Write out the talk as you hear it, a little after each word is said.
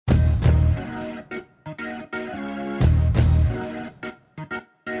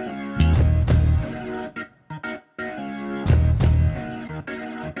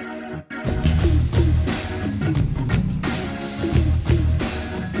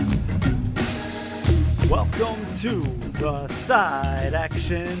Welcome to the Side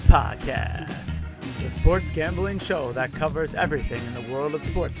Action Podcast, the sports gambling show that covers everything in the world of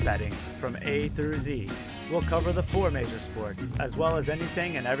sports betting from A through Z. We'll cover the four major sports, as well as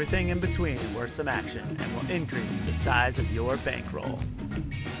anything and everything in between worth some action, and will increase the size of your bankroll.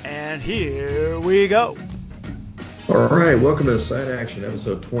 And here we go. All right, welcome to the Side Action,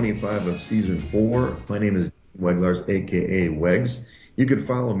 episode 25 of season 4. My name is Weglars, aka Wegs. You can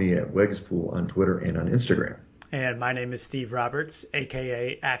follow me at Wegspool on Twitter and on Instagram. And my name is Steve Roberts,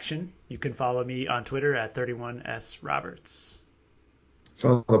 aka Action. You can follow me on Twitter at 31sroberts.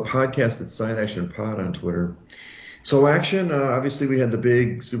 Follow the podcast at Side Action Pod on Twitter. So Action, obviously we had the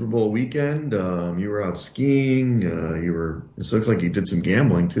big Super Bowl weekend. You were out skiing. It looks like you did some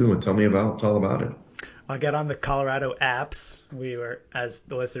gambling too. Tell all about it. I got on the Colorado apps. We were, as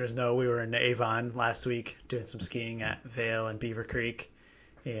the listeners know, we were in Avon last week doing some skiing at Vail and Beaver Creek,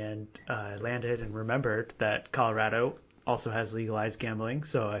 and I landed and remembered that Colorado also has legalized gambling,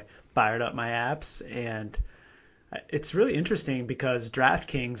 so I fired up my apps, and it's really interesting because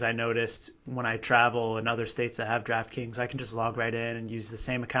DraftKings, I noticed when I travel in other states that have DraftKings, I can just log right in and use the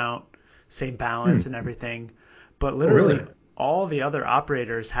same account, same balance and everything, but literally... Really? All the other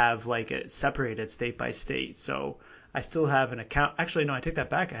operators have like it separated state by state. So I still have an account. Actually, no, I take that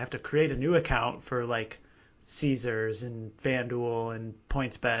back. I have to create a new account for like Caesars and FanDuel and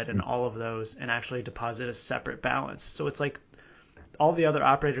PointsBet and all of those and actually deposit a separate balance. So it's like all the other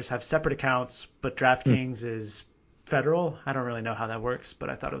operators have separate accounts, but DraftKings is federal. I don't really know how that works,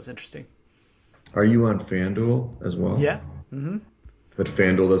 but I thought it was interesting. Are you on FanDuel as well? Yeah. Mm-hmm. But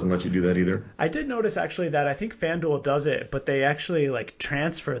FanDuel doesn't let you do that either? I did notice actually that I think FanDuel does it, but they actually like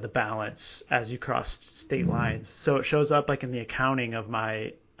transfer the balance as you cross state lines. So it shows up like in the accounting of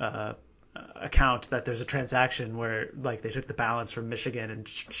my account that there's a transaction where like they took the balance from Michigan and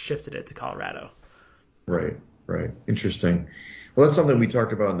shifted it to Colorado. Right. Interesting. Well, that's something we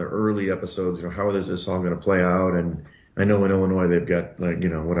talked about in the early episodes. How is this all going to play out? And I know in Illinois they've got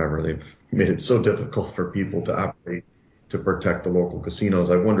they've made it so difficult for people to operate to protect the local casinos.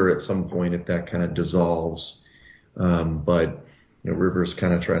 I wonder at some point if that kind of dissolves. But Rivers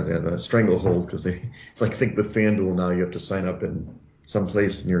kind of tries to have a stranglehold because it's like, I think with FanDuel now you have to sign up in some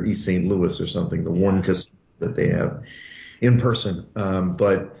place near East St. Louis or something, the one casino that they have in person.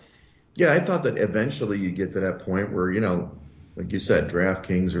 But yeah, I thought that eventually you get to that point where, like you said,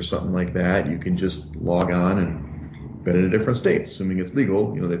 DraftKings or something like that, you can just log on and bet in a different state, assuming it's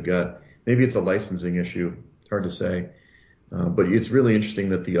legal. They've got, maybe it's a licensing issue. It's hard to say. But it's really interesting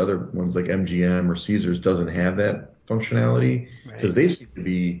that the other ones like MGM or Caesars doesn't have that functionality because they seem to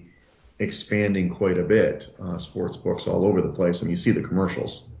be expanding quite a bit. Sports books all over the place, and you see the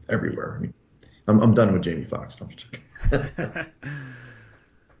commercials everywhere. I mean, I'm done with Jamie Foxx.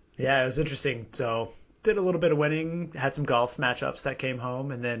 Yeah, it was interesting. So did a little bit of winning, had some golf matchups that came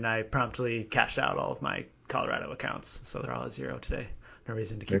home, and then I promptly cashed out all of my Colorado accounts. So they're all at zero today. No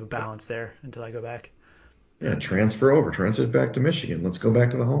reason to keep a balance there until I go back. Yeah, transfer back to Michigan. Let's go back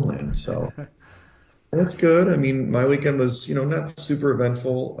to the homeland. So that's good. I mean, my weekend was, not super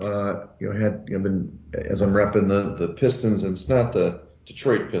eventful. I've been, as I'm repping the Pistons, and it's not the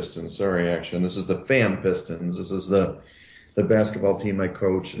Detroit Pistons. Sorry, Action. This is the FAM Pistons. This is the basketball team I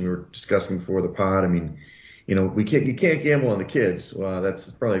coach, and we were discussing before the pod. I mean, you can't gamble on the kids. That's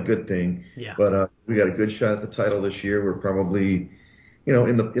probably a good thing. Yeah. But we got a good shot at the title this year. We're probably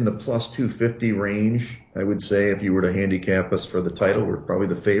in the plus 250 range, I would say. If you were to handicap us for the title, we're probably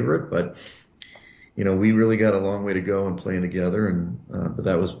the favorite. But we really got a long way to go in playing together. And but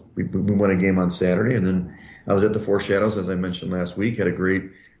that was we won a game on Saturday, and then I was at the Four Shadows, as I mentioned last week. Had a great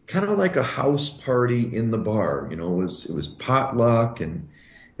kind of like a house party in the bar. It was potluck, and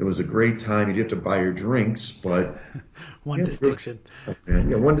it was a great time. You did have to buy your drinks, but one distinction.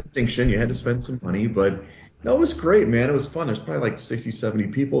 One distinction. You had to spend some money, but. No, it was great, man. It was fun. There's probably like 60, 70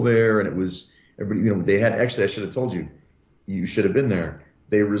 people there, and it was everybody. They had actually. I should have told you. You should have been there.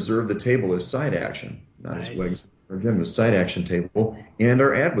 They reserved the table as Side Action, not as Wegs or Jim. It was Side Action table, and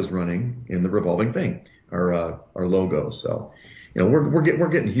our ad was running in the revolving thing, our logo. So, we're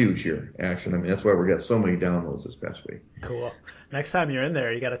getting huge here. Action. I mean, that's why we got so many downloads this past week. Cool. Next time you're in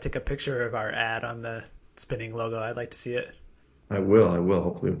there, you got to take a picture of our ad on the spinning logo. I'd like to see it. I will.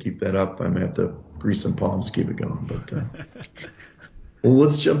 Hopefully we'll keep that up. I may have to grease some palms to keep it going. But well,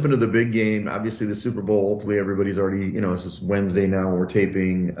 let's jump into the big game. Obviously, the Super Bowl. Hopefully everybody's already, this is Wednesday now. We're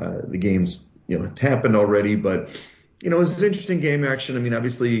taping. The game's, happened already. But, it's an interesting game, Action. I mean,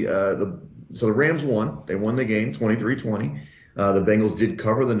 obviously, the Rams won. They won the game 23-20. The Bengals did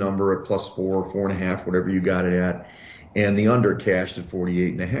cover the number at +4, 4.5, whatever you got it at. And the under cashed at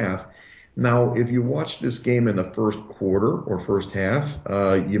 48.5. Now, if you watched this game in the first quarter or first half,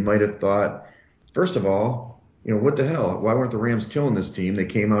 you might have thought, first of all, what the hell? Why weren't the Rams killing this team? They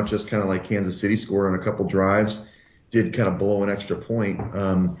came out just kind of like Kansas City, scored on a couple drives, did kind of blow an extra point.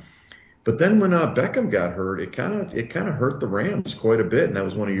 But then when Beckham got hurt, it kind of hurt the Rams quite a bit, and that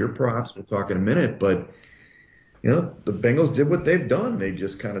was one of your props. We'll talk in a minute, but the Bengals did what they've done. They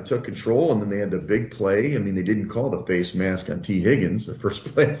just kind of took control, and then they had the big play. I mean, they didn't call the face mask on T. Higgins the first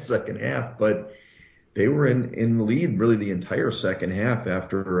play of the second half, but they were in the lead really the entire second half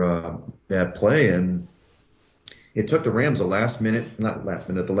after that play, and it took the Rams the last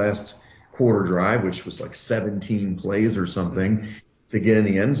quarter drive, which was like 17 plays or something, to get in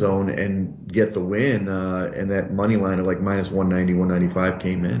the end zone and get the win. And that money line of like minus 190, 195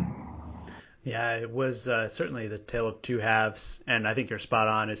 came in. Yeah, it was certainly the tale of two halves, and I think you're spot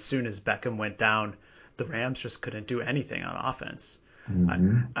on. As soon as Beckham went down, the Rams just couldn't do anything on offense.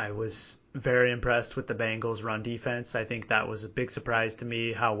 Mm-hmm. I was very impressed with the Bengals' run defense. I think that was a big surprise to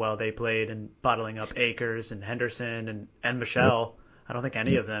me how well they played in bottling up Akers and Henderson and Michelle. I don't think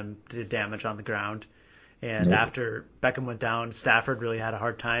any of them did damage on the ground. And after Beckham went down, Stafford really had a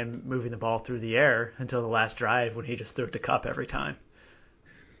hard time moving the ball through the air until the last drive when he just threw it to Kupp every time.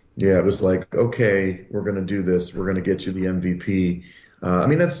 Yeah, it was like, okay, we're going to do this. We're going to get you the MVP. I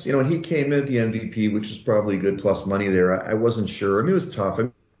mean, that's, he came in at the MVP, which was probably good plus money there. I wasn't sure. I mean, it was tough.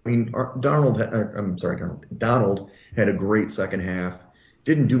 I mean, Donald had a great second half.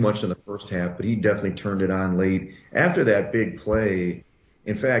 Didn't do much in the first half, but he definitely turned it on late. After that big play,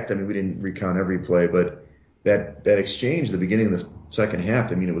 in fact, I mean, we didn't recount every play, but that exchange at the beginning of the second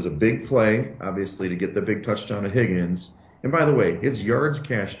half, I mean, it was a big play, obviously, to get the big touchdown to Higgins. And by the way, his yards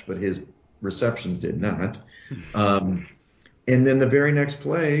cashed, but his receptions did not. And then the very next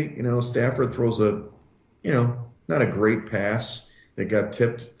play, Stafford throws not a great pass that got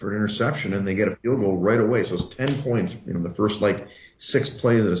tipped for an interception, and they get a field goal right away. So it's 10 points, the first like 6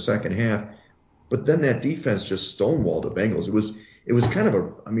 plays of the second half. But then that defense just stonewalled the Bengals. It was kind of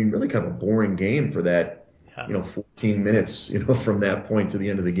really kind of a boring game for that, 14 minutes, from that point to the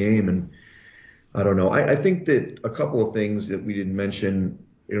end of the game. And I don't know. I think that a couple of things that we didn't mention,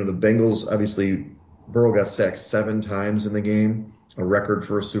 the Bengals, obviously, Burrow got sacked 7 times in the game, a record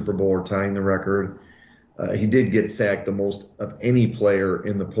for a Super Bowl or tying the record. He did get sacked the most of any player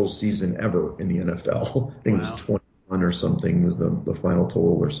in the postseason ever in the NFL. I think it was 21 or something was the final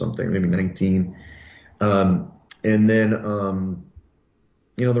total or something, maybe 19. And then,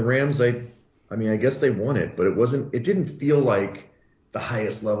 the Rams, I guess they won it, but it didn't feel like the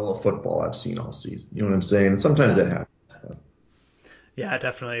highest level of football I've seen all season. You know what I'm saying? And sometimes that happens. Yeah,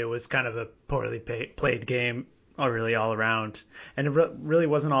 definitely. It was kind of a poorly played game, really all around. And it really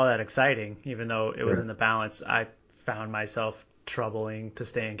wasn't all that exciting, even though it was in the balance. I found myself troubling to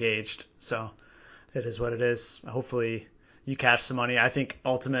stay engaged. So it is what it is. Hopefully you catch some money. I think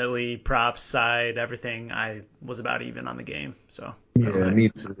ultimately props side, everything, I was about even on the game. So me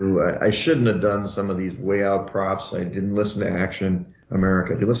too. I shouldn't have done some of these way out props. I didn't listen to Action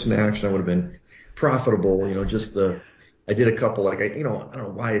America. If you listened to Action, I would have been profitable. I did a couple, I don't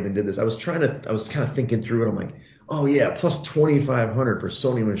know why I even did this. I was kind of thinking through it. I'm like, oh yeah, plus 2,500 for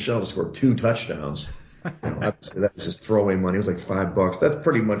Sony Michel to score 2 touchdowns. Obviously that was just throwaway money. It was like $5. That's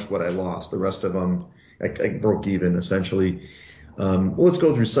pretty much what I lost. The rest of them, I broke even essentially. Well, let's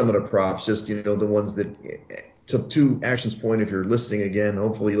go through some of the props, just, the ones that, to Action's point, if you're listening again,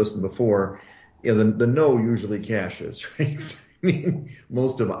 hopefully you listened before, the no usually cashes, right? I mean,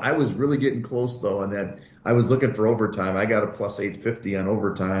 most of them. I was really getting close though on that. I was looking for overtime. I got a plus 850 on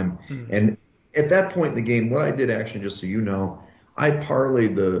overtime. And at that point in the game, what I did, Action, just so you know, I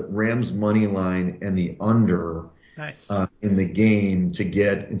parlayed the Rams money line and the under in the game to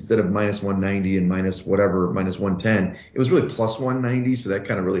get, instead of minus 190 and minus 110, it was really plus 190. So that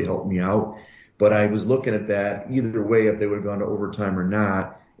kind of really helped me out. But I was looking at that either way, if they would have gone to overtime or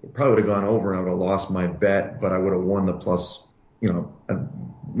not, it probably would have gone over and I would have lost my bet, but I would have won the plus, I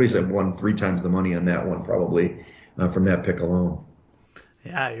basically won 3 times the money on that one probably from that pick alone.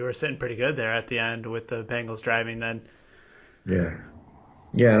 Yeah, you were sitting pretty good there at the end with the Bengals driving then. Yeah.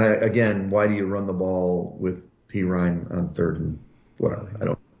 Yeah, and again, why do you run the ball with P. Ryan on 3rd and whatever? I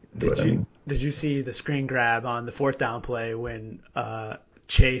don't do it. Did you see the screen grab on the 4th down play when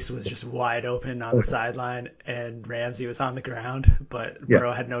Chase was just wide open on the sideline and Ramsey was on the ground, but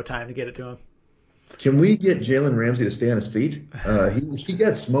Burrow had no time to get it to him? Can we get Jalen Ramsey to stay on his feet? He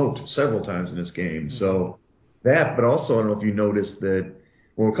got smoked several times in this game. So that, but also I don't know if you noticed that,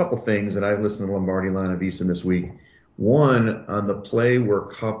 a couple things that I've listened to Lombardi Line of Easton this week. One, on the play where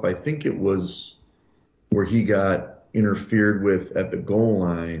Kupp, I think it was where he got interfered with at the goal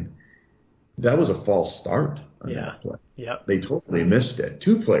line, That was a false start on Yeah. that play. Yep. They totally missed it.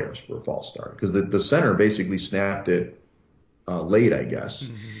 Two players were a false start because the center basically snapped it late, I guess.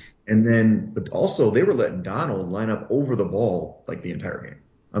 Hmm. And then, but also they were letting Donald line up over the ball like the entire game.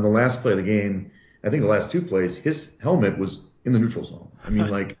 On the last play of the game, I think the last two plays, his helmet was in the neutral zone. I mean,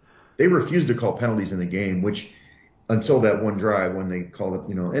 like they refused to call penalties in the game, which until that one drive when they called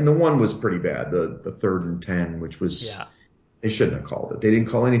it, and the one was pretty bad, the 3rd and 10, which was Yeah. they shouldn't have called it. They didn't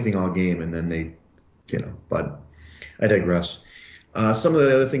call anything all game, and then but I digress. Some of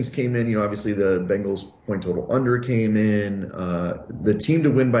the other things came in. Obviously the Bengals point total under came in. The team to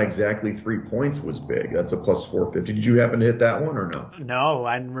win by exactly 3 points was big. That's a plus 450. Did you happen to hit that one or no? No,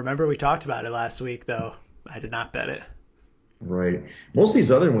 I remember we talked about it last week, though. I did not bet it. Right. Most of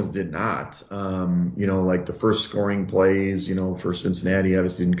these other ones did not. Like the first scoring plays, for Cincinnati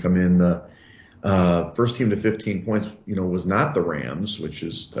obviously didn't come in. The first team to 15 points, was not the Rams,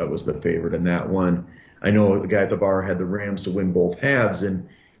 that was the favorite in that one. I know the guy at the bar had the Rams to win both halves, and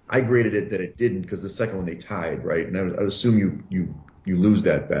I graded it that it didn't because the second one they tied, right? And I would assume you lose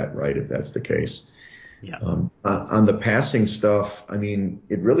that bet, right, if that's the case. Yeah. On the passing stuff, I mean,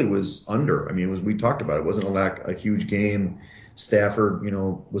 it really was under. I mean, we talked about it. It wasn't a huge game. Stafford,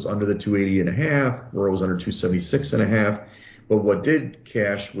 was under the 280.5. Burrow was under 276.5. But what did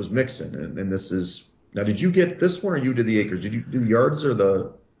cash was Mixon. And this is now. Did you get this one or you did the acres? Did you do yards or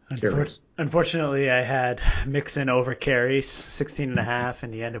the carries? Unfortunately, I had Mixon over carries, 16.5,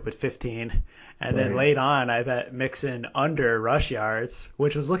 and he ended up with 15. And then Right. late on, I bet Mixon under rush yards,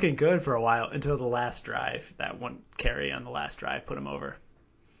 which was looking good for a while until the last drive. That one carry on the last drive put him over.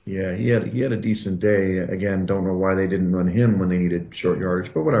 Yeah, he had a decent day. Again, don't know why they didn't run him when they needed short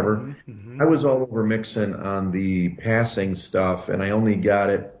yardage, but whatever. Hmm. Hmm. I was all over Mixon on the passing stuff, and I only got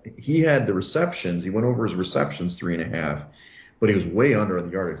it. He had the receptions. He went over his receptions 3.5, but he was way under on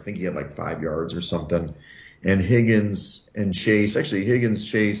the yardage. I think he had like 5 yards or something. And Higgins and Chase, actually Higgins,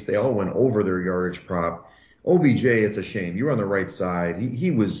 Chase, they all went over their yardage prop. OBJ, it's a shame. You were on the right side.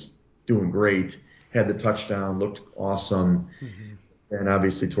 He was doing great. Had the touchdown, looked awesome, Hmm. and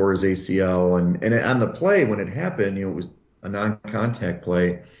obviously tore his ACL. And on the play when it happened, it was a non-contact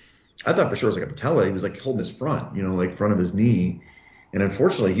play. I thought for sure it was like a patella. He was like holding his front, like front of his knee. And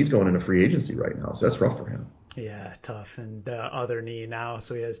unfortunately, he's going into free agency right now, so that's rough for him. Yeah, tough. And the other knee now,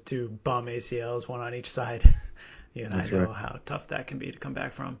 so he has two bum ACLs, one on each side. You and I That's right. know how tough that can be to come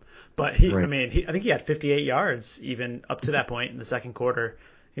back from. But I Right. mean, I think he had 58 yards even up to that point in the second quarter.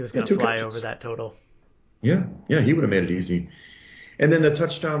 He was Yeah, going to two fly over catches. that total. Yeah, yeah, he would have made it easy. And then the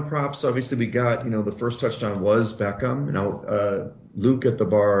touchdown props, obviously we got, the first touchdown was Beckham. Now, Luke at the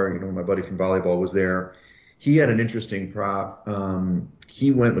bar, my buddy from volleyball was there. He had an interesting prop.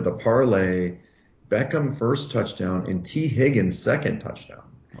 He went with a parlay, Beckham first touchdown and T. Higgins second touchdown.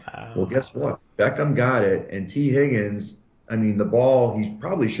 Well, Wow. guess what? Beckham got it, and T. Higgins, I mean, the ball, he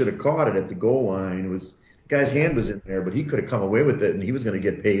probably should have caught it at the goal line. The guy's Yeah. hand was in there, but he could have come away with it, and he was going to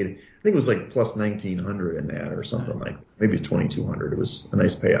get paid. I think it was like plus 1,900 in that or something like that. Maybe it's 2,200. It was a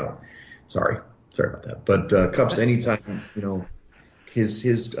nice payout. Sorry. Sorry about that. But Cups anytime, his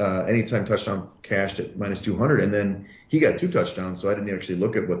anytime touchdown cashed at minus 200, and then he got two touchdowns, so I didn't actually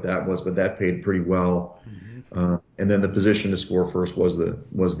look at what that was, but that paid pretty well. Hmm. And then the position to score first was the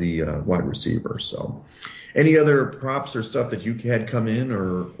wide receiver. So, any other props or stuff that you had come in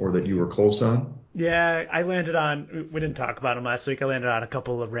or that you were close on? Yeah, I landed on. We didn't talk about him last week. I landed on a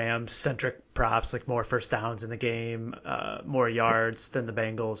couple of Rams centric props, like more first downs in the game, more yards than the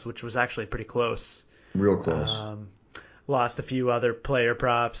Bengals, which was actually pretty close. Real close. Um, Lost a few other player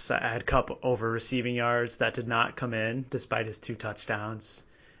props. I had Cup over receiving yards that did not come in despite his two touchdowns.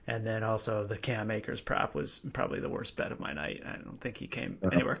 And then also the Cam Akers prop was probably the worst bet of my night. I don't think he came Uh,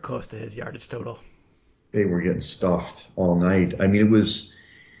 anywhere close to his yardage total. they were getting stuffed all night. I mean,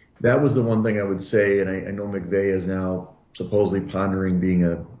 that was the one thing I would say, and I know McVay is now supposedly pondering being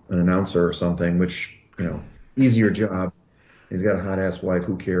an announcer or something, which easier job. He's got a hot ass wife.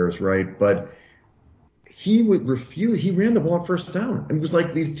 Who cares, right? But he would refuse. He ran the ball on first down. It was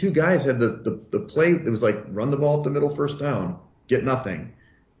like these two guys had the play. It was like run the ball up the middle first down, get nothing,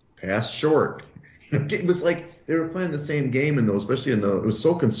 pass short. It was like they were playing the same game in those, especially it was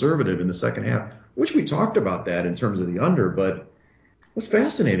so conservative in the second half, which we talked about that in terms of the under, but it was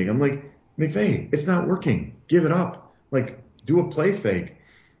fascinating. I'm like, McVay, it's not working. Give it up. Like, do a play fake.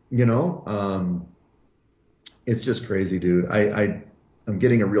 You know, it's just crazy, dude. I'm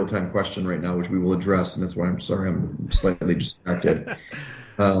getting a real time question right now, which we will address, and that's why I'm sorry I'm slightly distracted.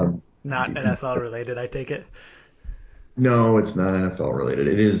 Um, Not NFL related, I take it. no, it's not NFL related.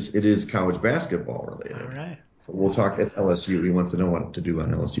 It is college basketball All related. right. So we'll talk. It's LSU. He wants to know what to do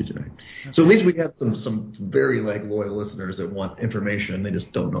on LSU tonight. So at Okay. least we have some very loyal listeners that want information. They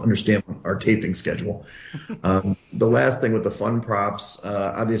just don't understand our taping schedule. The last thing with the fun props,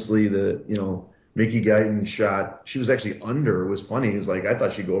 obviously Mickey Guyton shot. She was actually under. It was funny. It was like I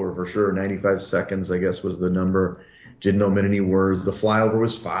thought she'd go over for sure. 95 seconds, I guess, was the number. Didn't omit any words. The flyover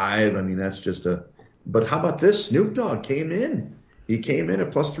was 5. I mean, that's just a. But how about this? Snoop Dogg came in. He came in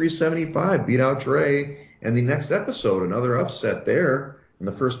at plus 375, beat out Dre. And the next episode, another upset there, and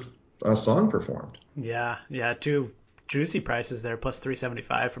the first song performed. Yeah, yeah, two juicy prices there, plus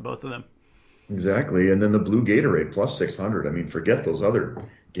 375 for both of them. Exactly. And then the blue Gatorade, plus 600. I mean, forget those other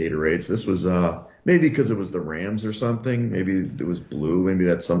Gatorades. This was maybe because it was the Rams or something. Maybe it was blue. Maybe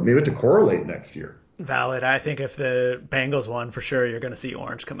that's something. Maybe to correlate next year. Valid. I think if the Bengals won, for sure, you're going to see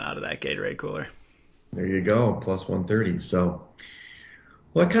orange come out of that Gatorade cooler. There you go, plus 130. So,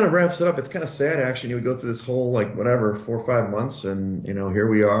 well, that kind of wraps it up. It's kind of sad, actually. You would go through this whole, 4 or 5 months, and, here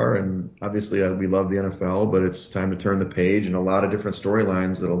we are. And obviously, we love the NFL, but it's time to turn the page and a lot of different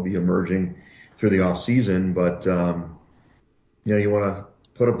storylines that'll be emerging through the off season. But, you want to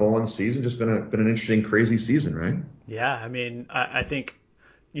put a bow on the season. Just been an interesting, crazy season, right? Yeah, I mean, I think,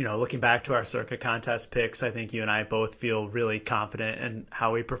 looking back to our Circa contest picks, I think you and I both feel really confident in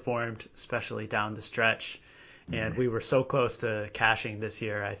how we performed, especially down the stretch. And we were so close to cashing this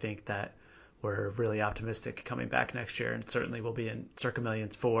year. I think that we're really optimistic coming back next year, and certainly we'll be in Circa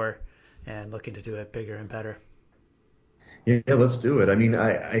Millions 4 and looking to do it bigger and better. Yeah, let's do it. I mean,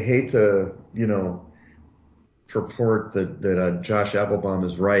 I hate to, purport that Josh Applebaum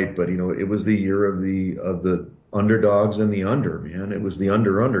is right, but it was the year of the underdogs and the under, man. It was the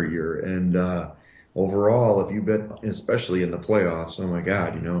under year, and overall, if you bet, especially in the playoffs, oh my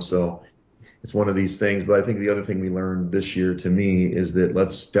God, so it's one of these things. But I think the other thing we learned this year, to me, is that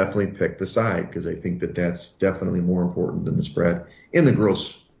let's definitely pick the side, because I think that that's definitely more important than the spread. In the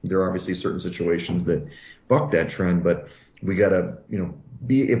gross, there are obviously certain situations that buck that trend, but we gotta,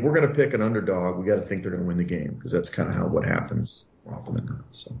 if we're gonna pick an underdog, we gotta think they're gonna win the game, because that's kind of what happens more often than not.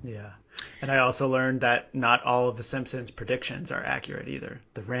 So. Yeah. And I also learned that not all of the Simpsons predictions are accurate either.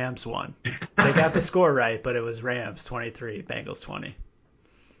 The Rams won. They got the score right, but it was Rams 23, Bengals 20.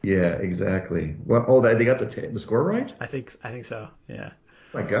 Yeah, exactly. Well, they got the score right? I think so. Yeah.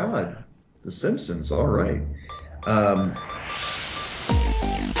 Oh my God, the Simpsons. All right. Um,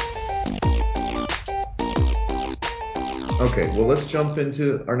 okay, well, let's jump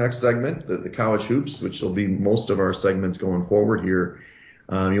into our next segment, the college hoops, which will be most of our segments going forward here.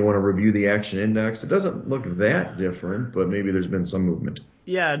 You want to review the action index. It doesn't look that different, but maybe there's been some movement.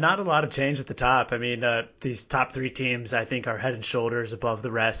 Yeah, not a lot of change at the top. I mean, these top three teams, I think, are head and shoulders above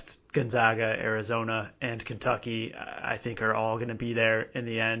the rest. Gonzaga, Arizona, and Kentucky, I think, are all going to be there in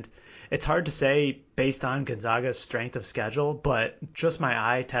the end. It's hard to say based on Gonzaga's strength of schedule, but just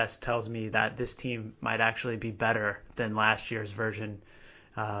my eye test tells me that this team might actually be better than last year's version,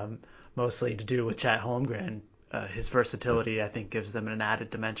 mostly to do with Chet Holmgren. His versatility, I think, gives them an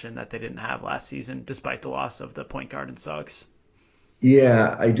added dimension that they didn't have last season, despite the loss of the point guard and Suggs.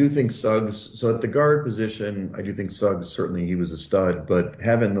 Yeah, I do think Suggs. So at the guard position, I do think Suggs, certainly he was a stud, but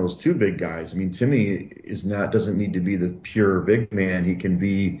having those two big guys, I mean, Timmy doesn't need to be the pure big man. He can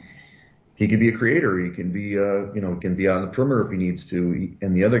be a creator. He can be can be on the perimeter if he needs to.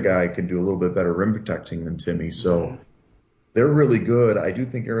 And the other guy can do a little bit better rim protecting than Timmy. So they're really good. I do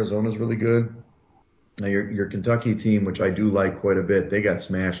think Arizona's really good. Now your Kentucky team, which I do like quite a bit, they got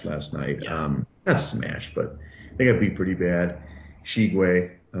smashed last night. Yeah. Not smashed, but they got beat pretty bad.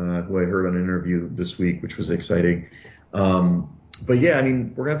 Shigwe, who I heard on an interview this week, which was exciting. But yeah, I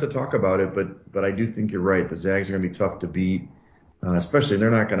mean, we're gonna have to talk about it, but I do think you're right. The Zags are gonna be tough to beat, especially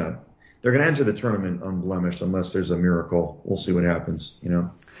they're gonna enter the tournament unblemished unless there's a miracle. We'll see what happens.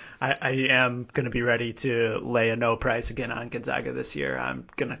 I am going to be ready to lay a no price again on Gonzaga this year. I'm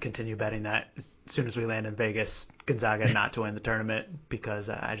going to continue betting that as soon as we land in Vegas, Gonzaga not to win the tournament, because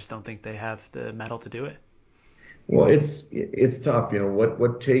I just don't think they have the mettle to do it. Well, it's tough.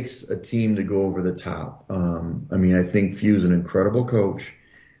 What takes a team to go over the top? I mean, I think Few's an incredible coach,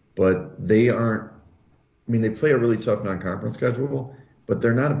 but they aren't. I mean, they play a really tough non-conference schedule, but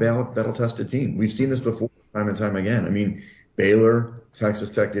they're not a battle-tested team. We've seen this before, time and time again. I mean, Baylor, Texas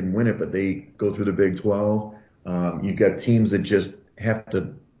Tech didn't win it, but they go through the Big 12. You've got teams that just have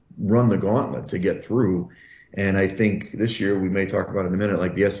to run the gauntlet to get through. And I think this year, we may talk about it in a minute,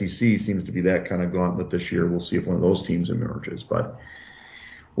 like the SEC seems to be that kind of gauntlet this year. We'll see if one of those teams emerges. But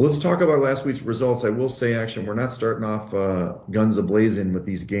let's talk about last week's results. I will say, actually, we're not starting off guns a-blazing with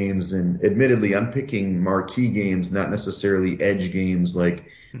these games. And admittedly, I'm picking marquee games, not necessarily edge games. Like,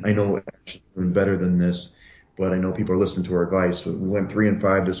 I know actually doing better than this. but I know people are listening to our advice. We went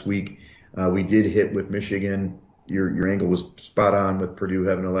 3-5 this week. We did hit with Michigan. Your angle was spot on with Purdue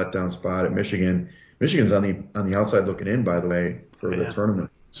having a letdown spot at Michigan. Michigan's on the outside looking in, by the way, for the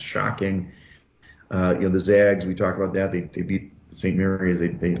tournament. Shocking. The Zags, we talked about that. They beat St. Mary's.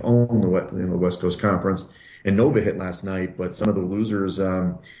 They own the West Coast Conference. And Nova hit last night, but some of the losers.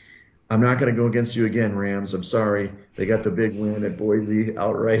 I'm not going to go against you again, Rams. I'm sorry. They got the big win at Boise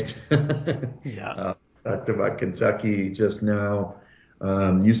outright. Yeah. Talked about Kentucky just now.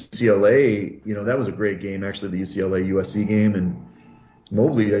 UCLA, that was a great game, actually, the UCLA USC game. And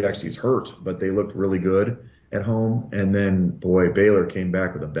Mobley actually is hurt, but they looked really good at home. And then, boy, Baylor came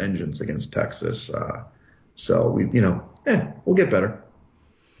back with a vengeance against Texas. So we'll get better.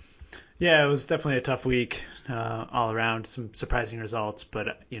 Yeah, it was definitely a tough week all around. Some surprising results, but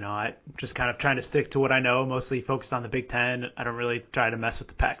I just kind of trying to stick to what I know. Mostly focused on the Big Ten. I don't really try to mess with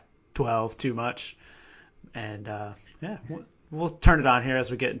the Pac-12 too much. And we'll turn it on here as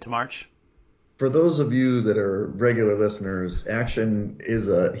we get into March. For those of you that are regular listeners, Action is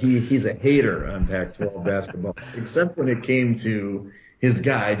he's a hater on Pac-12 basketball, except when it came to his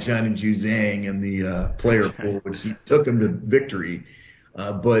guy Johnny Juzang and the player pool, which he took him to victory.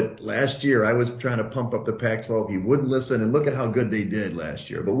 But last year I was trying to pump up the Pac-12. He wouldn't listen, and look at how good they did last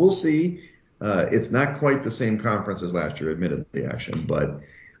year. But we'll see. It's not quite the same conference as last year, admittedly, Action. But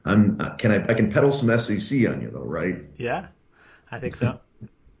I can peddle some SEC on you though, right? Yeah, I think so.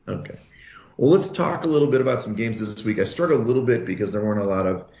 Okay. Well, let's talk a little bit about some games this week. I struggled a little bit because there weren't a lot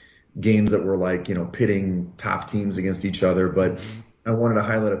of games that were like, pitting top teams against each other, but I wanted to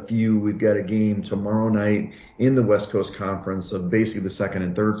highlight a few. We've got a game tomorrow night in the West Coast Conference of basically the second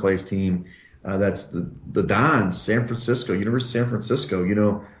and third place team. That's the Dons, San Francisco, University of San Francisco. You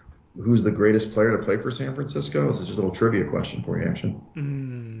know who's the greatest player to play for San Francisco? This is just a little trivia question for you,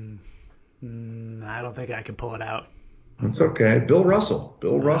 Action. I don't think I can pull it out. That's okay. Bill Russell.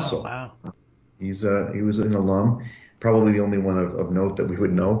 Russell. Wow. He was an alum, probably the only one of note that we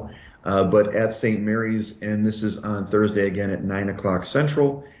would know. But at St. Mary's, and this is on Thursday again at 9 o'clock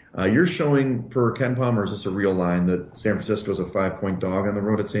Central. You're showing per KenPom, or is this a real line that San Francisco's a 5-point dog on the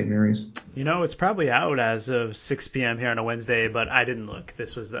road at St. Mary's? It's probably out as of 6 p.m. here on a Wednesday, but I didn't look.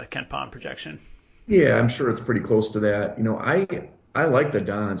 This was the KenPom projection. Yeah, I'm sure it's pretty close to that. I like the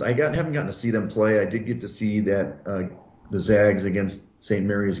Dons. Haven't gotten to see them play. I did get to see that the Zags against St.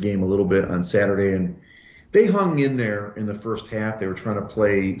 Mary's game a little bit on Saturday, and they hung in there in the first half. They were trying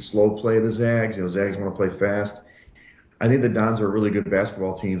to slow play the Zags. Zags want to play fast. I think the Dons are a really good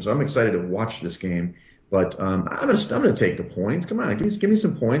basketball team, so I'm excited to watch this game. But I'm gonna take the points. Come on, give me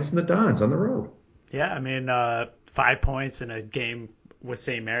some points in the Dons on the road. Yeah, 5 points in a game with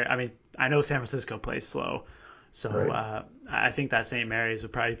St. Mary. I know San Francisco plays slow, so right. I think that St. Mary's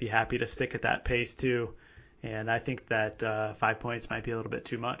would probably be happy to stick at that pace too. And I think that 5 points might be a little bit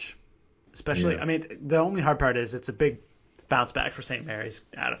too much. Especially, the only hard part is it's a big bounce back for St. Mary's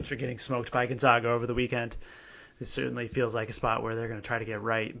after getting smoked by Gonzaga over the weekend. It certainly feels like a spot where they're going to try to get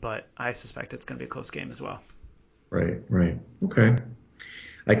right, but I suspect it's going to be a close game as well. Right. Okay.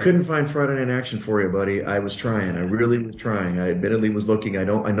 I couldn't find Friday Night Action for you, buddy. I was trying. I really was trying. I admittedly was looking. I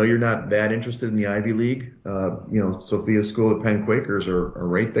know you're not that interested in the Ivy League. Sophia School of Penn Quakers are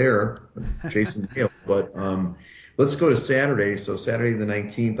right there, chasing Yale. But let's go to Saturday. So Saturday the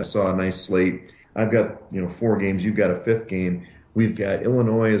 19th, I saw a nice slate. I've got 4 games. You've got a 5th game. We've got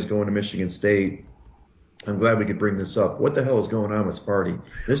Illinois is going to Michigan State. I'm glad we could bring this up. What the hell is going on with Sparty?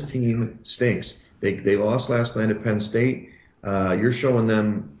 This team stinks. They lost last night at Penn State. You're showing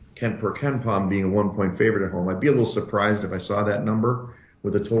them per KenPom being a 1-point favorite at home. I'd be a little surprised if I saw that number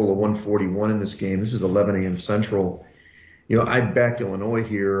with a total of 141 in this game. This is 11 a.m. Central. I backed Illinois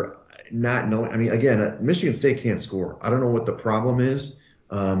here, not knowing. Again, Michigan State can't score. I don't know what the problem is.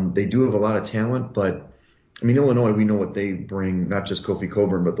 They do have a lot of talent, but Illinois, we know what they bring, not just Kofi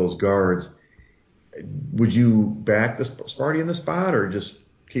Coburn, but those guards. Would you back the Sparty in the spot or just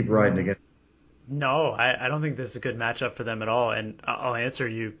keep riding again? No, I don't think this is a good matchup for them at all. And I'll answer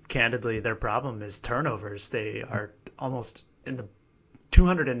you candidly. Their problem is turnovers. They are almost in the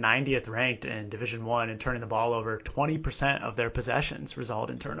 290th ranked in Division I in turning the ball over. 20% of their possessions result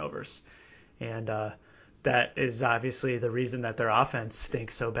in turnovers. And that is obviously the reason that their offense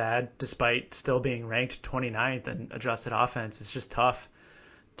stinks so bad, despite still being ranked 29th in adjusted offense. It's just tough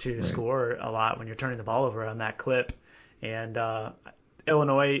to score a lot when you're turning the ball over on that clip. And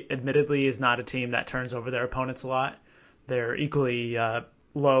Illinois, admittedly, is not a team that turns over their opponents a lot. They're equally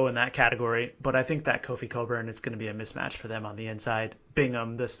low in that category, but I think that Kofi Coburn is going to be a mismatch for them on the inside.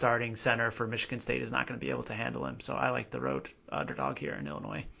 Bingham, the starting center for Michigan State, is not going to be able to handle him, so I like the road underdog here in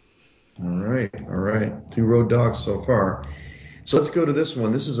Illinois. All right. All right. Two road dogs so far. So let's go to this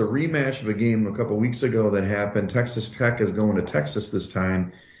one. This is a rematch of a game a couple weeks ago that happened. Texas Tech is going to Texas this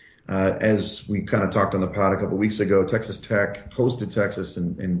time. As we kind of talked on the pod a couple weeks ago, Texas Tech hosted Texas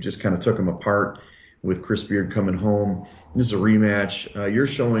and just kind of took them apart with Chris Beard coming home. This is a rematch. You're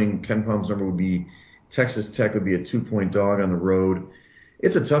showing Ken Palm's number would be Texas Tech would be a 2-point dog on the road.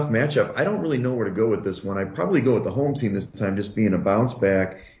 It's a tough matchup. I don't really know where to go with this one. I'd probably go with the home team this time, just being a bounce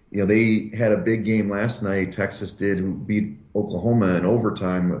back. They had a big game last night. Texas did, who beat Oklahoma in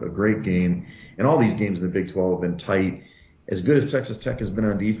overtime, a great game. And all these games in the Big 12 have been tight. As good as Texas Tech has been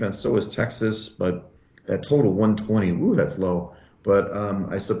on defense, so is Texas. But that total 120, that's low. But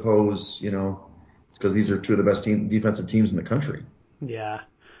I suppose, it's because these are two of the best defensive teams in the country. Yeah.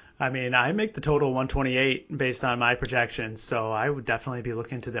 I mean, I make the total 128 based on my projections, so I would definitely be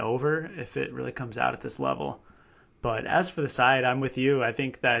looking to the over if it really comes out at this level. But as for the side, I'm with you. I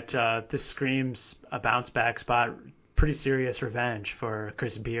think that this screams a bounce back spot, pretty serious revenge for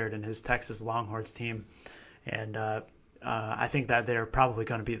Chris Beard and his Texas Longhorns team. And I think that they're probably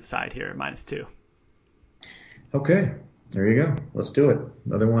going to be the side here, -2. Okay, there you go. Let's do it.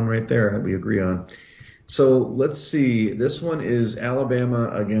 Another one right there that we agree on. So let's see. This one is Alabama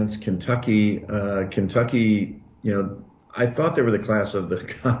against Kentucky. Kentucky, I thought they were the class of the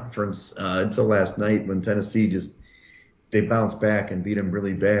conference until last night when Tennessee they bounced back and beat them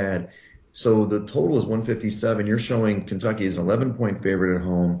really bad. So the total is 157. You're showing Kentucky is an 11-point favorite at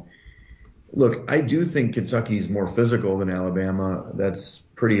home. Look, I do think Kentucky's more physical than Alabama. That's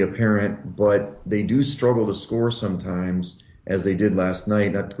pretty apparent, but they do struggle to score sometimes, as they did last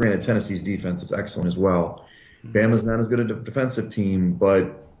night. Now, granted, Tennessee's defense is excellent as well. Bama's not as good a defensive team,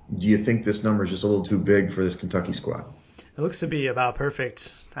 but do you think this number is just a little too big for this Kentucky squad? It looks to be about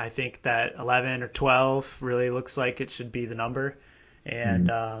perfect. I think that 11 or 12 really looks like it should be the number. And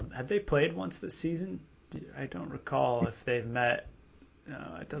have they played once this season? I don't recall if they've met.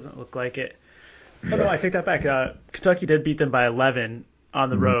 No, it doesn't look like it. Oh, no, I take that back. Kentucky did beat them by 11 on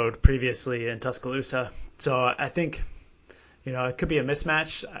the road previously in Tuscaloosa. So I think, it could be a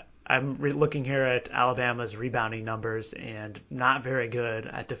mismatch. I'm looking here at Alabama's rebounding numbers and not very good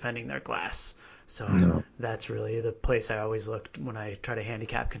at defending their glass. So that's really the place I always looked when I try to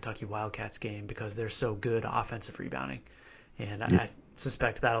handicap Kentucky Wildcats game because they're so good offensive rebounding. And I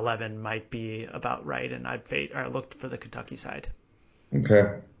suspect that 11 might be about right, and I'd looked for the Kentucky side.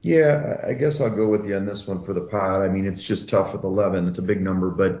 Okay. Yeah, I guess I'll go with you on this one for the pod. I mean, it's just tough with 11. It's a big number,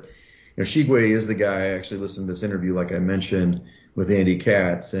 but Shigwe is the guy. I actually listened to this interview, like I mentioned, with Andy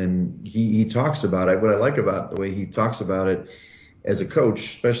Katz, and he talks about it. What I like about the way he talks about it as a coach,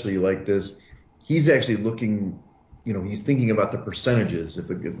 especially like this, he's actually looking, he's thinking about the percentages. If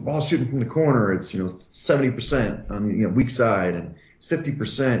the ball's shooting from the corner, it's 70% on the weak side, and it's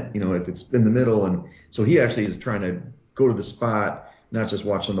 50%, if it's in the middle, and so he actually is trying to go to the spot, not just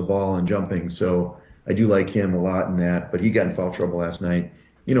watching the ball and jumping. So I do like him a lot in that, but he got in foul trouble last night.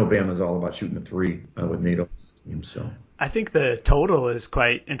 Bama's all about shooting the three with Nate Oates' team. So I think the total is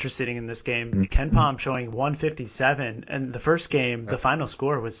quite interesting in this game. Ken Pom showing 157, and the first game, the final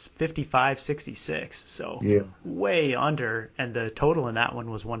score was 55-66. So way under, and the total in that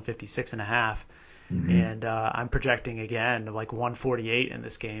one was 156.5. And I'm projecting again like 148 in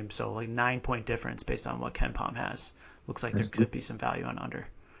this game, so like 9-point difference based on what Ken Pom has. Looks like there could be some value on under.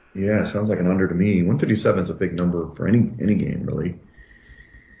 Yeah, sounds like an under to me. 157 is a big number for any game, really.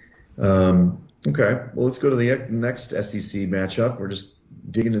 Okay, well, let's go to the next SEC matchup. We're just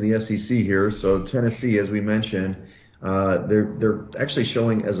digging into the SEC here. So Tennessee, as we mentioned, they're actually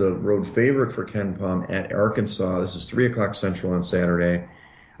showing as a road favorite for Ken Pom at Arkansas. This is 3:00 Central on Saturday.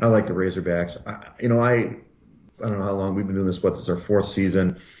 I like the Razorbacks. I don't know how long we've been doing this, but this is our 4th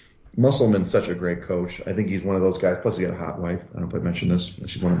season. Musselman's such a great coach. I think he's one of those guys. Plus, he got a hot wife. I don't know if I mentioned this.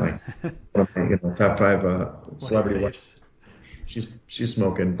 She's one of my top 5 celebrity wives. She's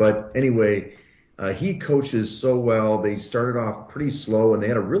smoking. But anyway, he coaches so well. They started off pretty slow, and they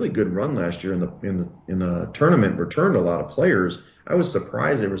had a really good run last year in the tournament. Returned a lot of players. I was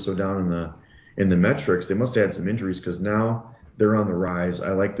surprised they were so down in the metrics. They must have had some injuries because now they're on the rise.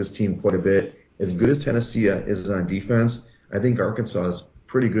 I like this team quite a bit. As good as Tennessee is on defense, I think Arkansas is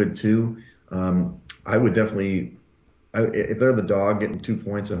pretty good too. I would definitely, if they're the dog getting 2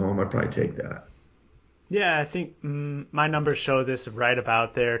 points at home, I'd probably take that. Yeah, I think my numbers show this right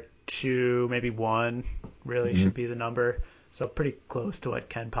about there. 2, maybe 1 really should be the number. So pretty close to what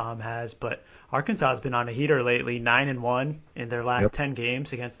Ken Pom has. But Arkansas has been on a heater lately, 9-1 in their last 10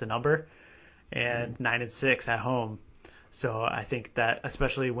 games against the number, and 9-6 at home. So I think that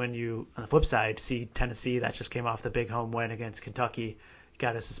especially when you, on the flip side, see Tennessee that just came off the big home win against Kentucky,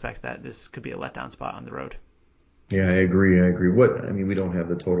 got to suspect that this could be a letdown spot on the road. Yeah, I agree. We don't have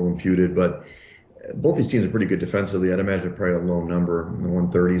the total imputed, but both these teams are pretty good defensively. I'd imagine probably a low number in the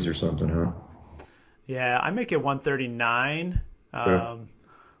 130s or something, huh? Yeah, I make it 139. Yeah. Let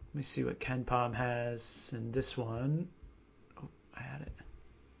me see what KenPom has in this one. Oh, I had it.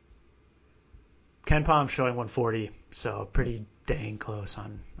 KenPom showing 140, so pretty dang close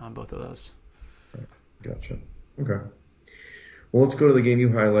on both of those. Gotcha. Okay. Well, let's go to the game you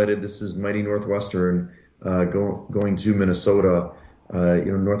highlighted. This is Mighty Northwestern going to Minnesota.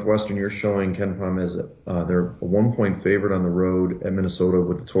 Northwestern, you're showing KenPom as they're a 1-point favorite on the road at Minnesota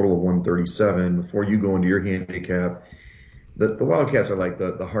with a total of 137. Before you go into your handicap, the Wildcats are like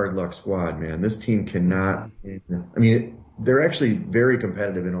the hard luck squad, man. This team cannot. I mean, they're actually very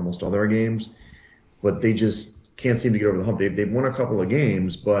competitive in almost all their games, but they just can't seem to get over the hump. They've won a couple of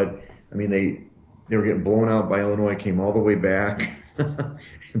games, but I mean they were getting blown out by Illinois, came all the way back,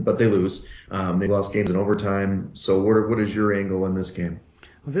 but they lose. They lost games in overtime. So what is your angle in this game?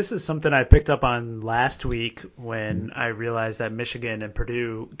 Well, this is something I picked up on last week when I realized that Michigan and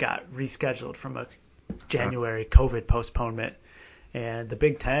Purdue got rescheduled from a January COVID postponement. And the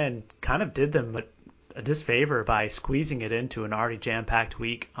Big Ten kind of did them a disfavor by squeezing it into an already jam-packed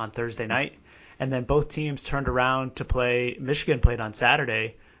week on Thursday night. And then both teams turned around to play. Michigan played on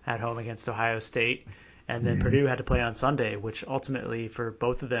Saturday at home against Ohio State. And then Purdue had to play on Sunday, which ultimately for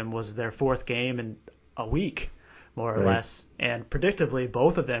both of them was their fourth game in a week, more or less. And predictably,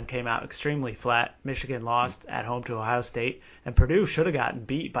 both of them came out extremely flat. Michigan lost at home to Ohio State, and Purdue should have gotten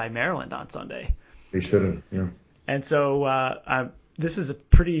beat by Maryland on Sunday. They should have, yeah. And so this is a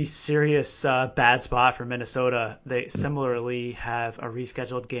pretty serious bad spot for Minnesota. They similarly have a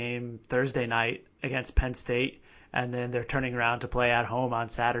rescheduled game Thursday night against Penn State, and then they're turning around to play at home on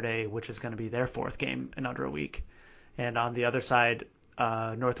Saturday, which is going to be their fourth game in under a week. And on the other side,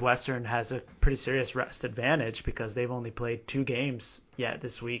 Northwestern has a pretty serious rest advantage because they've only played 2 games yet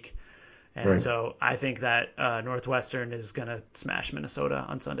this week. And so I think that Northwestern is going to smash Minnesota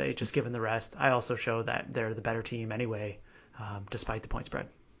on Sunday, just given the rest. I also show that they're the better team anyway, despite the point spread.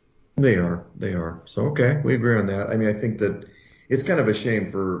 They are. So, okay, we agree on that. I mean, I think that it's kind of a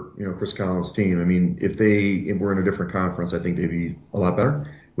shame for, Chris Collins' team. I mean, if they were in a different conference, I think they'd be a lot better,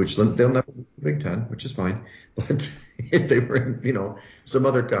 which they'll never be Big Ten, which is fine. But if they were in, some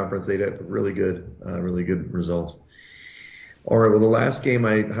other conference, they'd have really good results. All right, well, the last game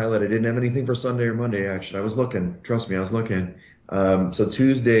I highlighted didn't have anything for Sunday or Monday action. I was looking. Trust me, I was looking. So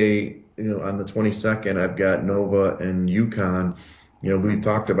Tuesday, on the 22nd, I've got Nova and UConn. We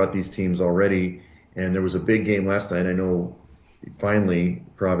talked about these teams already, and there was a big game last night. I know finally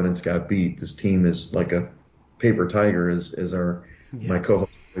Providence got beat. This team is like a paper tiger, as my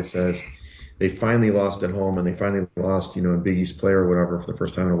co-host always says. They finally lost at home, and they finally lost, in Big East play or whatever for the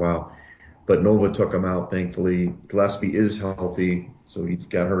first time in a while. But Nova took him out, thankfully. Gillespie is healthy, so he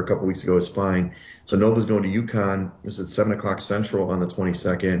got hurt a couple weeks ago. It's fine. So Nova's going to UConn. This is at 7 o'clock Central on the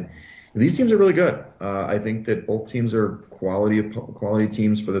 22nd. And these teams are really good. I think that both teams are quality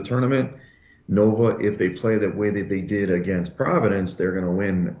teams for the tournament. Nova, if they play the way that they did against Providence, they're going to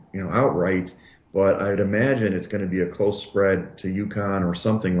win, outright. But I'd imagine it's going to be a close spread to UConn or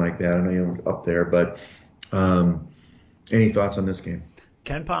something like that. I know you're up there, but any thoughts on this game?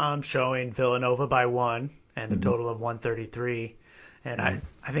 KenPom showing Villanova by 1 and a total of 133. And I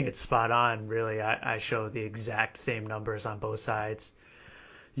think it's spot on, really. I show the exact same numbers on both sides.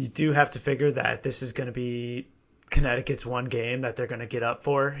 You do have to figure that this is going to be Connecticut's one game that they're going to get up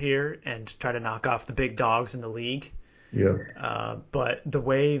for here and try to knock off the big dogs in the league. Yeah. But the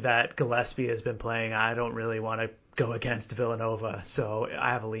way that Gillespie has been playing, I don't really want to go against Villanova. So I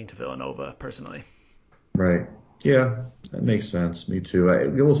have a lean to Villanova personally. Right. Yeah, that makes sense. Me too.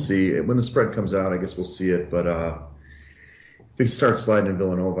 We'll see. When the spread comes out, I guess we'll see it. But if it starts sliding in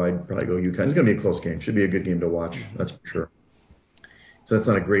Villanova, I'd probably go UConn. It's going to be a close game. Should be a good game to watch. That's for sure. So that's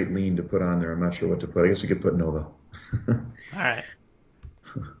not a great lean to put on there. I'm not sure what to put. I guess we could put Nova. All right.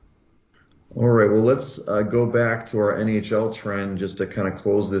 All right. Well, let's go back to our NHL trend just to kind of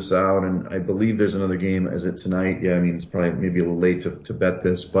close this out. And I believe there's another game. Is it tonight? Yeah, I mean, it's probably maybe a little late to bet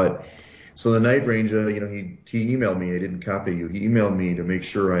this. But so the Night Ranger, he emailed me. I didn't copy you. He emailed me to make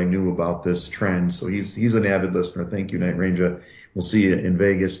sure I knew about this trend. So he's an avid listener. Thank you, Night Ranger. We'll see you in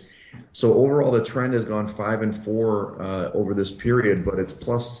Vegas. So overall, the trend has gone 5-4 over this period, but it's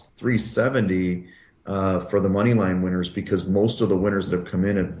plus 370 for the money line winners because most of the winners that have come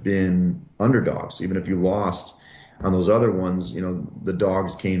in have been underdogs. Even if you lost on those other ones, the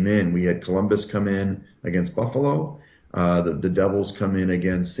dogs came in. We had Columbus come in against Buffalo. The Devils come in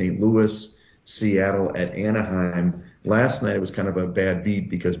against St. Louis, Seattle at Anaheim. Last night it was kind of a bad beat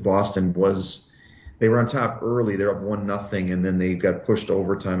because they were on top early. They're up 1-0, and then they got pushed to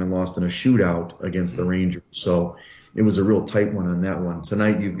overtime and lost in a shootout against the Rangers. So it was a real tight one on that one.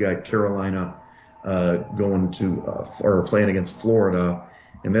 Tonight you've got Carolina going to or playing against Florida,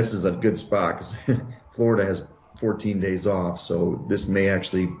 and this is a good spot because Florida has 14 days off, so this may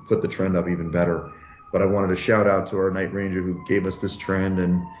actually put the trend up even better. But I wanted to shout out to our Night Ranger who gave us this trend,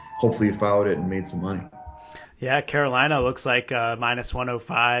 and hopefully followed it and made some money. Yeah, Carolina looks like minus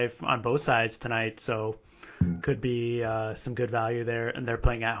 105 on both sides tonight, so could be some good value there, and they're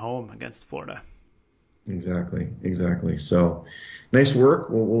playing at home against Florida. Exactly. So nice work.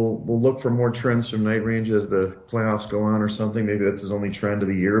 We'll look for more trends from Night Range as the playoffs go on or something. Maybe that's his only trend of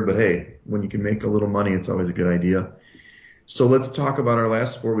the year, but hey, when you can make a little money, it's always a good idea. So let's talk about our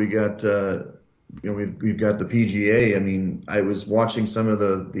last sport. We got we've got the PGA. I mean, I was watching some of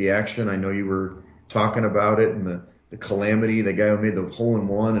the action. I know you were talking about it and the calamity, the guy who made the hole in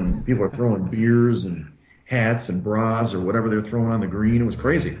one, and people are throwing beers and hats and bras or whatever they're throwing on the green. It was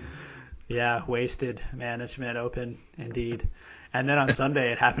crazy. Yeah, wasted management open indeed. And then on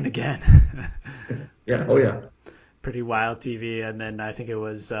Sunday it happened again. Yeah. Oh yeah. Pretty wild TV. And then I think it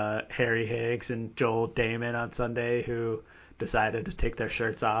was Harry Higgs and Joel Damon on Sunday who decided to take their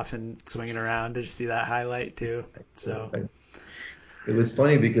shirts off and swing it around. Did you see that highlight too? So it was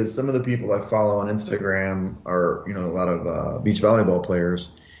funny because some of the people I follow on Instagram are, a lot of beach volleyball players.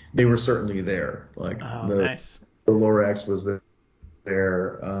 They were certainly there. Like nice. The Lorax was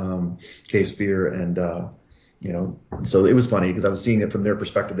there, Case Beer, and so it was funny because I was seeing it from their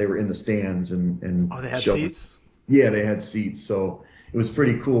perspective. They were in the stands and they had seats? Yeah, they had seats. So it was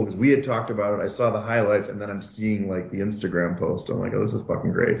pretty cool because we had talked about it. I saw the highlights, and then I'm seeing like the Instagram post. I'm like, oh, this is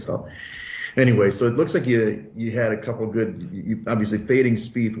fucking great. So anyway, so it looks like you had a couple good. Obviously, fading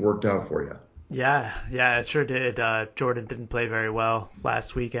Spieth worked out for you. Yeah, it sure did. Jordan didn't play very well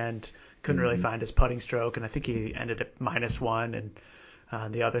last weekend. Couldn't really find his putting stroke, and I think he ended at -1. And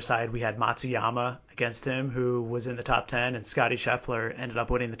on the other side, we had Matsuyama against him, who was in the top 10, and Scotty Scheffler ended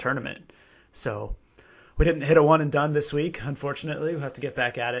up winning the tournament. So we didn't hit a one and done this week, unfortunately. We'll have to get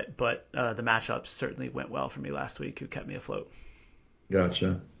back at it, but the matchups certainly went well for me last week, who kept me afloat.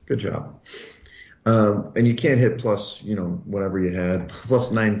 Gotcha. Good job. And you can't hit plus, whatever you had, plus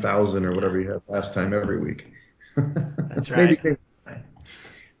 9,000 or whatever you had last time every week. That's right.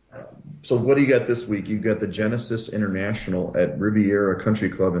 So what do you got this week? You've got the Genesis International at Riviera Country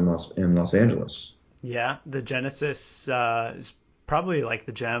Club in Los Angeles. Yeah, the Genesis is probably like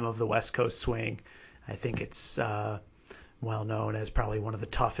the gem of the West Coast swing. I think it's well known as probably one of the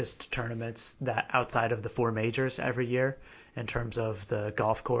toughest tournaments that outside of the four majors every year in terms of the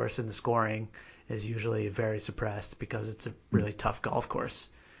golf course, and the scoring is usually very suppressed because it's a really tough golf course.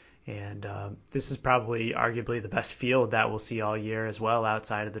 And this is probably arguably the best field that we'll see all year as well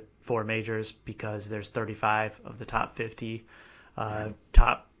outside of the four majors, because there's 35 of the top 50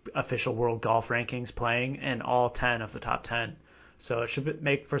 top official world golf rankings playing, and all 10 of the top 10. So it should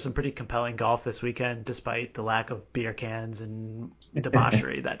make for some pretty compelling golf this weekend, despite the lack of beer cans and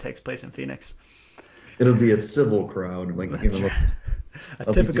debauchery that takes place in Phoenix. It'll be a civil crowd, like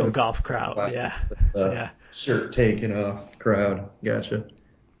a typical golf crowd. Yeah. Shirt taken off crowd. Gotcha.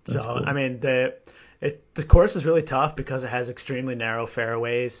 That's cool. I mean, the course is really tough because it has extremely narrow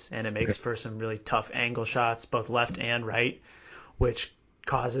fairways, and it makes for some really tough angle shots, both left and right, which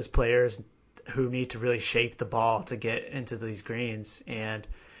causes players who need to really shape the ball to get into these greens. And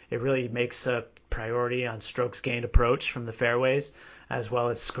it really makes a priority on strokes gained approach from the fairways, as well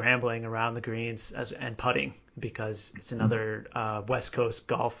as scrambling around the greens and putting, because it's another West Coast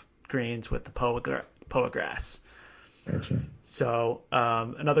golf greens with the POA grass. Gotcha. So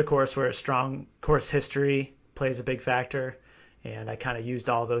another course where a strong course history plays a big factor, and I kind of used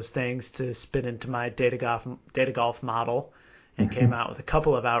all those things to spin into my data golf model and came out with a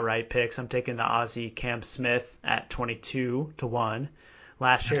couple of outright picks. I'm taking the Aussie Cam Smith at 22-1.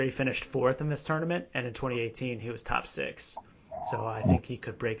 Last year he finished fourth in this tournament, and in 2018 he was top 6. So I think he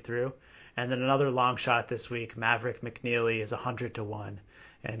could break through. And then another long shot this week, Maverick McNeely is 100-1.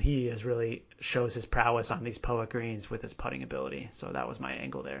 And he really shows his prowess on these POA greens with his putting ability. So that was my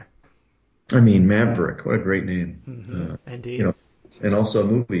angle there. I mean, Maverick, what a great name. Indeed. And also a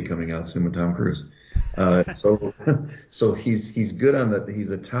movie coming out soon with Tom Cruise. So he's good on that. He's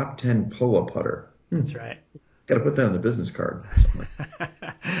a top 10 POA putter. That's right. Got to put that on the business card.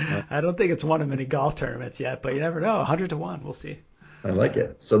 I don't think it's won in many golf tournaments yet, but you never know. 100-1, we'll see. I like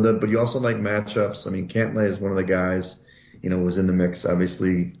it. But you also like matchups. I mean, Cantlay is one of the guys. Was in the mix,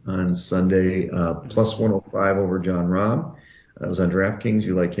 obviously, on Sunday, plus 105 over John Rahm. That was on DraftKings.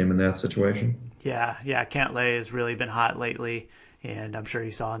 You like him in that situation? Yeah, Cantlay has really been hot lately, and I'm sure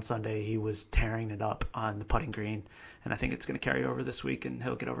you saw on Sunday he was tearing it up on the putting green, and I think it's going to carry over this week, and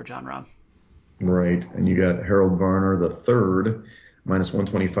he'll get over John Rahm. Right. And you got Harold Varner the third, minus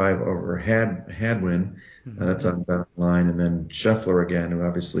 125 over Hadwin. That's on that line. And then Scheffler again, who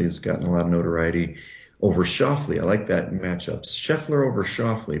obviously has gotten a lot of notoriety over Schauffele. I like that matchup. Scheffler over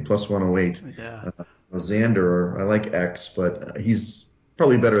Schauffele, plus 108. Yeah. Xander, I like X, but he's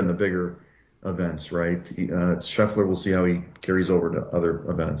probably better in the bigger events, right? Scheffler, we'll see how he carries over to other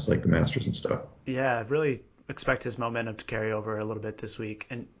events like the Masters and stuff. Yeah, I really expect his momentum to carry over a little bit this week.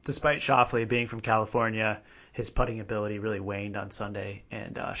 And despite Schauffele being from California, his putting ability really waned on Sunday,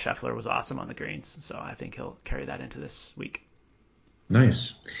 and Scheffler was awesome on the greens. So I think he'll carry that into this week.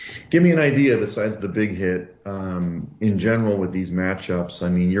 Nice. Give me an idea besides the big hit, in general with these matchups. I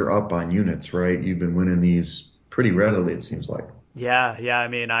mean, you're up on units, right? You've been winning these pretty readily, it seems like. Yeah. I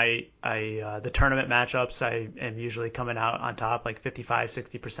mean, the tournament matchups, I am usually coming out on top like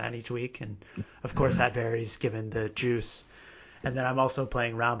 55-60% each week, and of course that varies given the juice. And then I'm also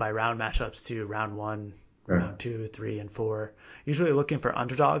playing round by round matchups too, round 1, Okay. round 2, 3, and 4. Usually looking for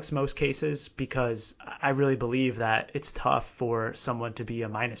underdogs most cases because I really believe that it's tough for someone to be a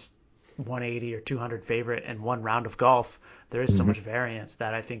minus 180 or 200 favorite in one round of golf. There is so much variance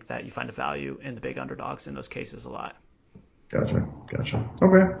that I think that you find a value in the big underdogs in those cases a lot. Gotcha.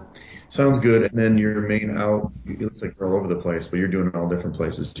 Okay. Sounds good. And then your main out, it looks like you're all over the place, but you're doing it all different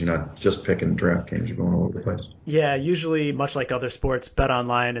places. You're not just picking DraftKings, you're going all over the place. Yeah, usually, much like other sports,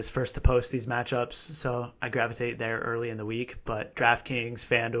 BetOnline is first to post these matchups, so I gravitate there early in the week. But DraftKings,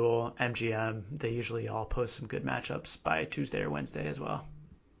 FanDuel, MGM, they usually all post some good matchups by Tuesday or Wednesday as well.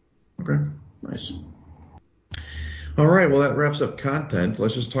 Okay. Nice. All right. Well, that wraps up content.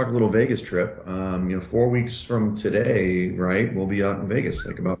 Let's just talk a little Vegas trip. 4 weeks from today, right? We'll be out in Vegas.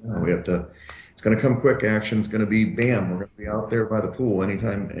 Think about that. It's going to come quick action. It's going to be bam. We're going to be out there by the pool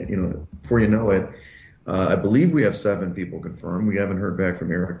anytime, before you know it. I believe we have 7 people confirmed. We haven't heard back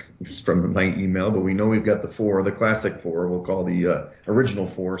from Eric from my email, but we know we've got the 4, the classic 4. We'll call the original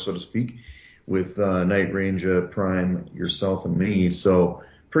 4, so to speak, with Night Range, Prime, yourself, and me. So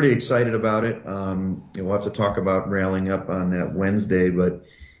pretty excited about it. We'll have to talk about railing up on that Wednesday, but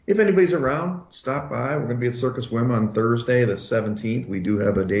if anybody's around, stop by. We're going to be at Circus Wim on Thursday, the 17th. We do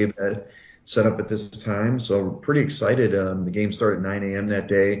have a day bed set up at this time, so we're pretty excited. The games start at 9 a.m. that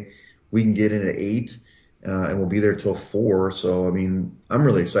day. We can get in at 8, and we'll be there till 4. So, I mean, I'm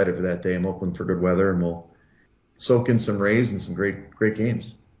really excited for that day. I'm hoping for good weather, and we'll soak in some rays and some great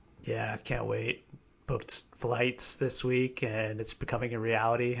games. Yeah, can't wait. Booked flights this week, and it's becoming a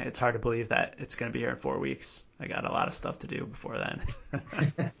reality. It's hard to believe that it's going to be here in 4 weeks. I got a lot of stuff to do before then.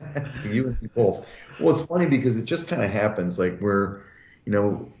 You and me both. Well, it's funny because it just kind of happens. Like for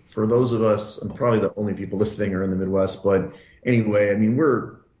those of us, and probably the only people listening are in the Midwest, but anyway, I mean,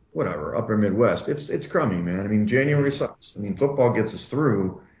 we're whatever, upper Midwest. It's crummy, man. I mean, January sucks. I mean, football gets us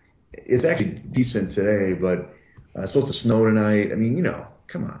through. It's actually decent today, but it's supposed to snow tonight. I mean,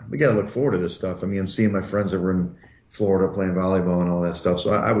 come on, we got to look forward to this stuff. I mean, I'm seeing my friends that were in Florida playing volleyball and all that stuff.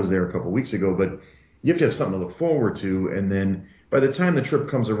 So I was there a couple of weeks ago, but you have to have something to look forward to. And then by the time the trip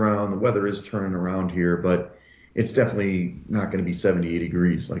comes around, the weather is turning around here, but it's definitely not going to be 70, 80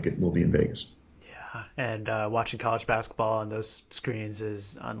 degrees like it will be in Vegas. Yeah, and watching college basketball on those screens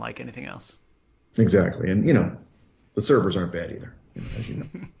is unlike anything else. Exactly. And, the servers aren't bad either, as you know.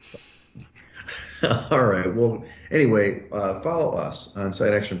 All right. Well, anyway, follow us on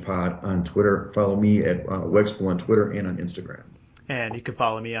Side Action Pod on Twitter. Follow me at Wexpool on Twitter and on Instagram. And you can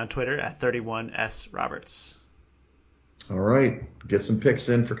follow me on Twitter at 31sroberts. All right. Get some picks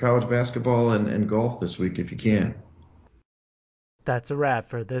in for college basketball and golf this week if you can. That's a wrap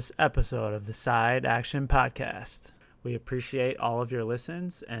for this episode of the Side Action Podcast. We appreciate all of your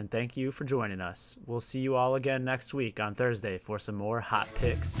listens and thank you for joining us. We'll see you all again next week on Thursday for some more hot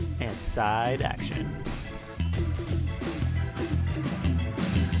picks and side action.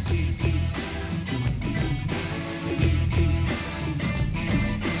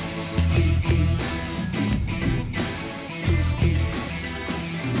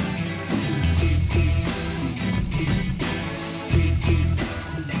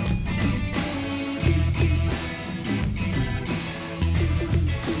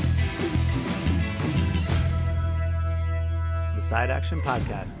 Side Action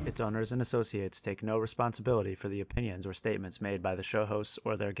Podcast, its owners and associates take no responsibility for the opinions or statements made by the show hosts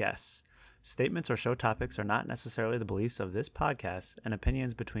or their guests. Statements or show topics are not necessarily the beliefs of this podcast, and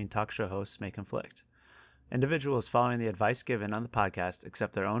opinions between talk show hosts may conflict. Individuals following the advice given on the podcast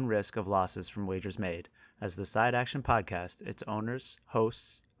accept their own risk of losses from wagers made, as the Side Action Podcast, its owners,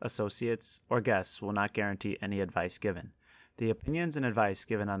 hosts, associates, or guests will not guarantee any advice given. The opinions and advice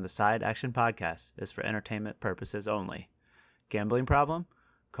given on the Side Action Podcast is for entertainment purposes only. Gambling problem?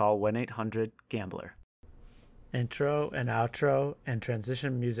 Call 1-800-GAMBLER. Intro and outro and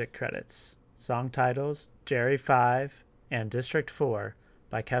transition music credits. Song titles Jerry 5 and District 4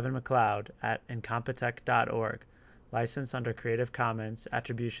 by Kevin MacLeod at incompetech.org. Licensed under Creative Commons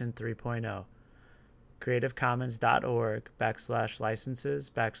Attribution 3.0.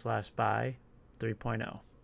 creativecommons.org/licenses/by 3.0.